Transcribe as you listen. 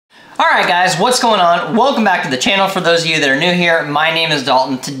Alright guys, what's going on? Welcome back to the channel. For those of you that are new here, my name is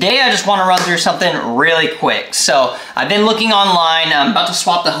Dalton. Today I just want to run through something really quick. So I've been looking online. I'm about to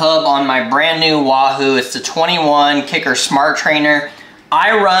swap the hub on my brand new Wahoo. It's the 21 KICKR Smart Trainer.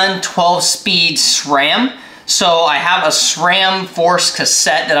 I run 12-speed SRAM. So I have a SRAM force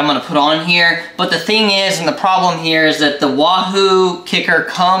cassette that I'm going to put on here. But the thing is, and the problem here is that the Wahoo KICKR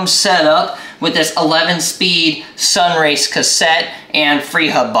comes set up with this 11-speed Sunrace cassette and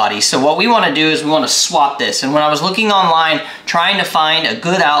Freehub body. So what we want to do is we want to swap this. And when I was looking online trying to find a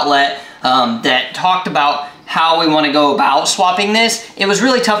good outlet that talked about how we want to go about swapping this, it was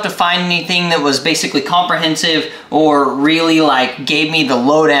really tough to find anything that was basically comprehensive or really like gave me the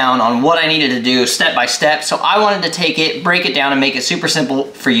lowdown on what I needed to do step by step. So I wanted to take it, break it down, and make it super simple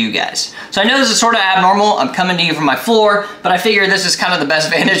for you guys. So I know this is sort of abnormal. I'm coming to you from my floor, but I figure this is kind of the best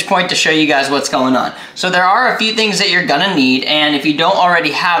vantage point to show you guys what's going on. So there are a few things that you're gonna need, and if you don't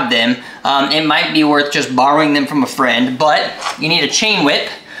already have them, it might be worth just borrowing them from a friend. But you need a chain whip.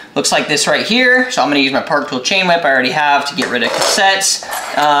 Looks like this right here. So I'm gonna use my Park Tool chain whip I already have to get rid of cassettes.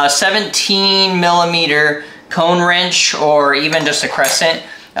 17mm cone wrench or even just a crescent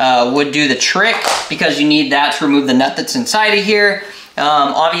would do the trick, because you need that to remove the nut that's inside of here.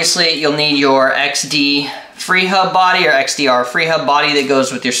 Obviously you'll need your XD Freehub Body or XDR Freehub Body that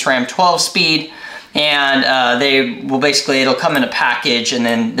goes with your SRAM 12-speed. And they will basically, it'll come in a package, and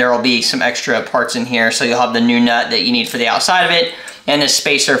then there will be some extra parts in here. So you'll have the new nut that you need for the outside of it, and a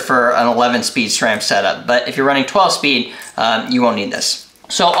spacer for an 11-speed SRAM setup. But if you're running 12-speed, you won't need this.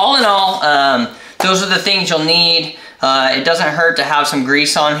 So all in all, those are the things you'll need. It doesn't hurt to have some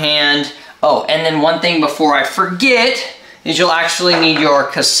grease on hand. Oh, and then one thing before I forget is you'll actually need your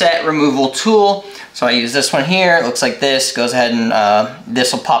cassette removal tool. So I use this one here. It looks like this. Goes ahead and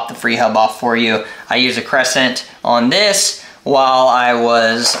this will pop the Freehub off for you. I use a crescent on this while I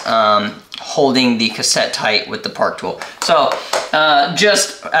was holding the cassette tight with the Park Tool. So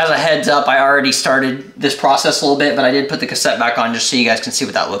just as a heads up, I already started this process a little bit, but I did put the cassette back on just so you guys can see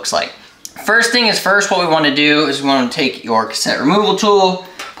what that looks like. First thing is first, what we want to do is we want to take your cassette removal tool,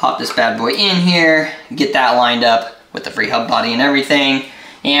 pop this bad boy in here, get that lined up with the Freehub body and everything.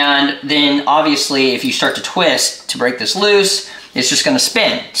 And then obviously if you start to twist to break this loose, it's just going to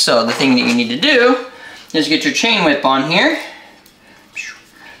spin. So the thing that you need to do is get your chain whip on here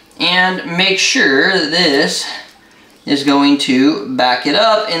and make sure that this is going to back it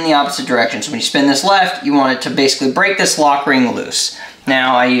up in the opposite direction. So when you spin this left, you want it to basically break this lock ring loose.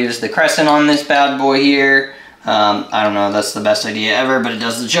 Now I use the crescent on this bad boy here. I don't know, that's the best idea ever, but it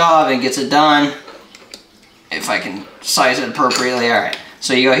does the job and gets it done. If I can size it appropriately. All right,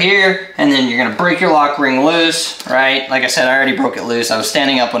 so you go here, and then you're gonna break your lock ring loose, right? Like I said, I already broke it loose. I was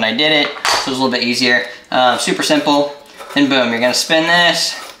standing up when I did it, so it was a little bit easier. Super simple. And boom, you're gonna spin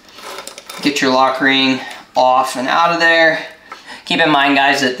this, get your lock ring off and out of there. Keep in mind,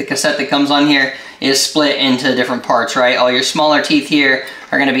 guys, that the cassette that comes on here is split into different parts, right? All your smaller teeth here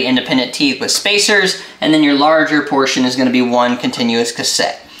are gonna be independent teeth with spacers, and then your larger portion is gonna be one continuous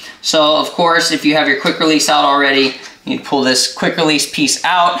cassette. So of course, if you have your quick release out already, you can pull this quick release piece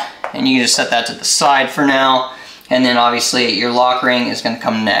out, and you can just set that to the side for now. And then obviously your lock ring is gonna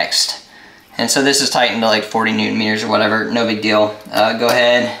come next. And so this is tightened to like 40 Newton meters or whatever, no big deal. Go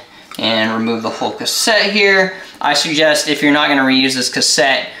ahead and remove the whole cassette here. I suggest, if you're not gonna reuse this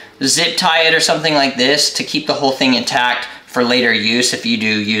cassette, zip tie it or something like this to keep the whole thing intact for later use if you do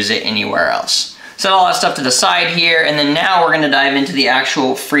use it anywhere else. Set all that stuff to the side here, and then now we're gonna dive into the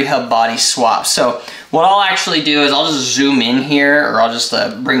actual Freehub body swap. So what I'll actually do is I'll just zoom in here, or I'll just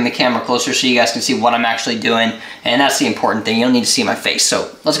bring the camera closer so you guys can see what I'm actually doing, and that's the important thing. You don't need to see my face. So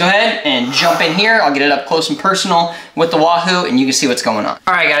let's go ahead and jump in here. I'll get it up close and personal with the Wahoo, and you can see what's going on.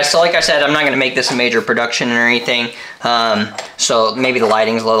 All right, guys, so like I said, I'm not gonna make this a major production or anything, so maybe the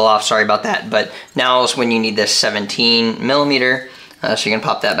lighting's a little off, sorry about that, but now is when you need this 17mm. So you're gonna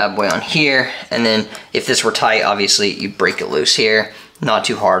pop that bad boy on here, and then if this were tight, obviously you break it loose here. Not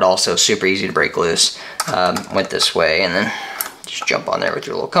too hard, also super easy to break loose. Went this way, and then just jump on there with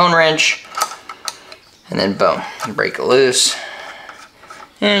your little cone wrench, and then boom, you break it loose,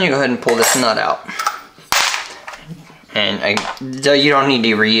 and you go ahead and pull this nut out. And you don't need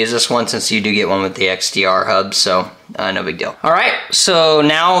to reuse this one since you do get one with the XDR hub, so no big deal. All right, so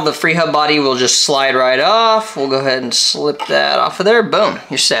now the Freehub body will just slide right off. We'll go ahead and slip that off of there. Boom,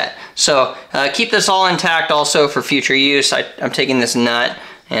 you're set. So keep this all intact also for future use. I'm taking this nut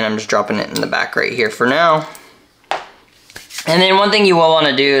and I'm just dropping it in the back right here for now. And then one thing you will want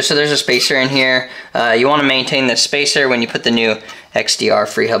to do, so there's a spacer in here. You want to maintain the spacer when you put the new XDR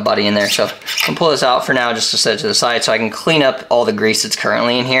Freehub Body in there. So I'll pull this out for now just to set it to the side so I can clean up all the grease that's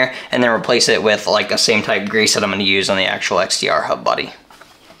currently in here and then replace it with like the same type grease that I'm going to use on the actual XDR hub body.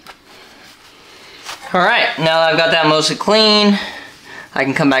 Alright, now that I've got that mostly clean, I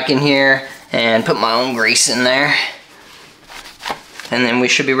can come back in here and put my own grease in there. And then we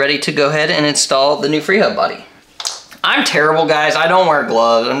should be ready to go ahead and install the new Freehub body. I'm terrible, guys. I don't wear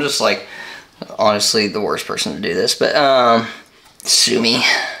gloves. I'm just like, honestly, the worst person to do this. But, sue me.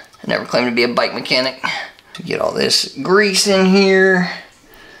 I never claimed to be a bike mechanic. To get all this grease in here.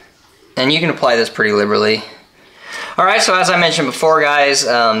 And you can apply this pretty liberally. Alright, so as I mentioned before, guys,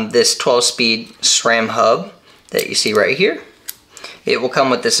 this 12-speed SRAM hub that you see right here, it will come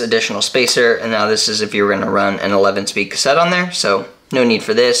with this additional spacer, and now this is if you're going to run an 11-speed cassette on there, so no need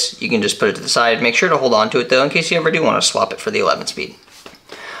for this. You can just put it to the side. Make sure to hold on to it though in case you ever do want to swap it for the 11-speed.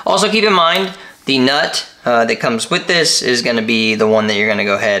 Also keep in mind, the nut that comes with this is going to be the one that you're going to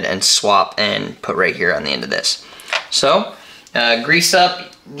go ahead and swap and put right here on the end of this. So, grease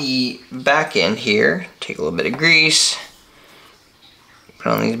up the back end here. Take a little bit of grease. Put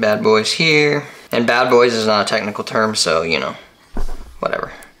on these bad boys here. And bad boys is not a technical term, so you know,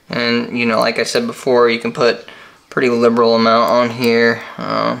 whatever. And you know, like I said before, you can put pretty liberal amount on here.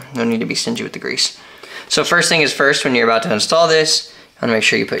 No need to be stingy with the grease. So first thing is first, when you're about to install this, you want to make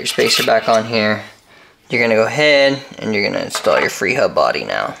sure you put your spacer back on here. You're going to go ahead and you're going to install your Freehub body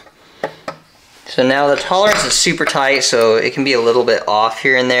now. So now the tolerance is super tight, so it can be a little bit off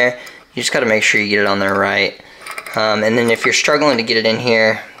here and there. You just got to make sure you get it on there right. And then if you're struggling to get it in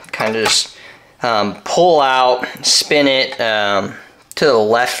here, kind of just pull out, spin it to the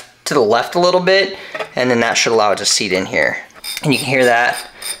left a little bit, and then that should allow it to seat in here. And you can hear that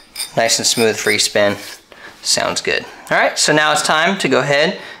nice and smooth free spin. Sounds good. Alright, so now it's time to go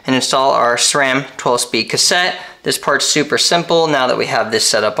ahead and install our SRAM 12-speed cassette. This part's super simple now that we have this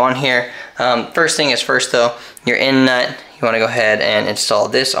set up on here. First thing is first though, your end nut, you want to go ahead and install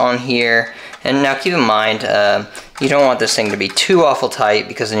this on here. And now keep in mind, you don't want this thing to be too awful tight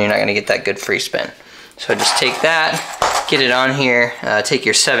because then you're not going to get that good free spin. So just take that, get it on here, take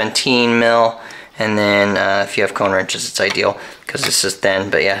your 17 mil, and then if you have cone wrenches, it's ideal because this is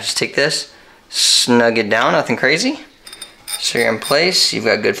thin. But yeah, just take this, snug it down, nothing crazy. So you're in place, you've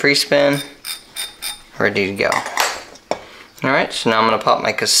got good free spin, ready to go. Alright, so now I'm going to pop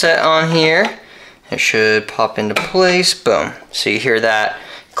my cassette on here. It should pop into place, boom. So you hear that,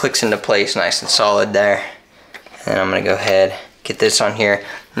 clicks into place nice and solid there. And I'm going to go ahead, get this on here.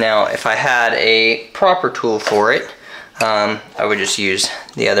 Now, if I had a proper tool for it, I would just use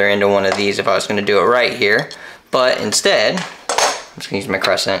the other end of one of these if I was going to do it right here. But instead, I'm just going to use my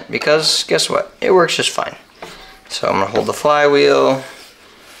crescent because guess what? It works just fine. So I'm going to hold the flywheel.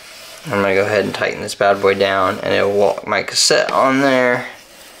 I'm going to go ahead and tighten this bad boy down, and it'll walk my cassette on there.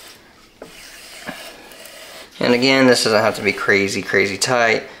 And again, this doesn't have to be crazy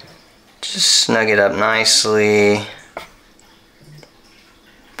tight. Just snug it up nicely.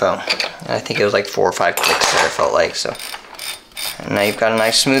 Boom. I think it was like 4 or 5 clicks there, it felt like. So, and now you've got a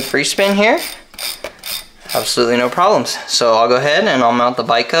nice smooth free spin here. Absolutely no problems. So I'll go ahead and I'll mount the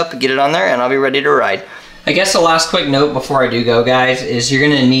bike up, get it on there, and I'll be ready to ride. I guess the last quick note before I do go, guys, is you're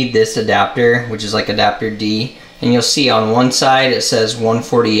going to need this adapter, which is like adapter D. And you'll see on one side it says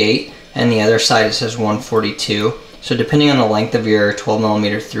 148, and the other side it says 142. So depending on the length of your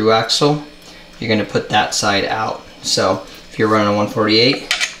 12mm through axle, you're going to put that side out. So if you're running a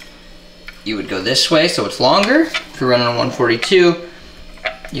 148, you would go this way, so it's longer. If you're running a 142,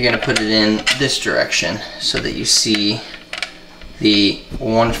 you're going to put it in this direction so that you see the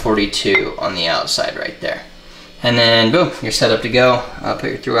 142 on the outside right there. And then boom, you're set up to go. Put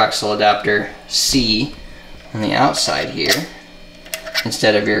your through axle adapter C on the outside here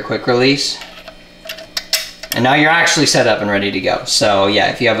instead of your quick release. And now you're actually set up and ready to go. So yeah,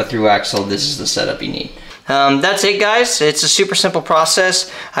 if you have a through axle, this is the setup you need. That's it, guys. It's a super simple process.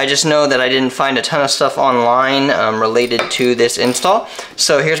 I just know that I didn't find a ton of stuff online related to this install.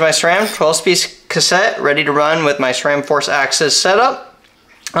 So here's my SRAM 12-speed cassette ready to run with my SRAM Force Axis setup.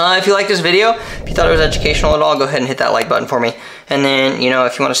 If you like this video, if you thought it was educational at all, go ahead and hit that like button for me. And then, you know,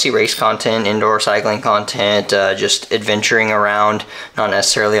 if you want to see race content, indoor cycling content, just adventuring around, not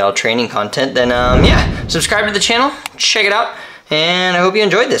necessarily all training content, then yeah, subscribe to the channel, check it out. And I hope you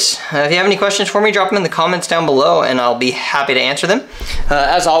enjoyed this. If you have any questions for me, drop them in the comments down below and I'll be happy to answer them.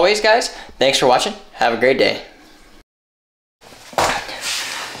 As always, guys, thanks for watching. Have a great day.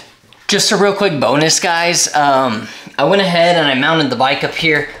 Just a real quick bonus, guys. I went ahead and I mounted the bike up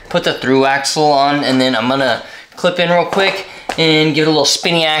here, put the through axle on, and then I'm gonna clip in real quick and give it a little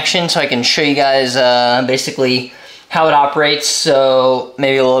spinny action so I can show you guys basically how it operates, so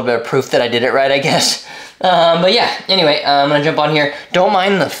maybe a little bit of proof that I did it right, I guess. But yeah, anyway, I'm gonna jump on here. Don't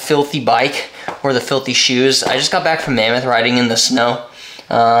mind the filthy bike or the filthy shoes. I just got back from Mammoth riding in the snow.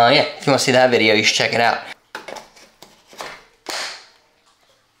 Yeah, if you wanna see that video, you should check it out.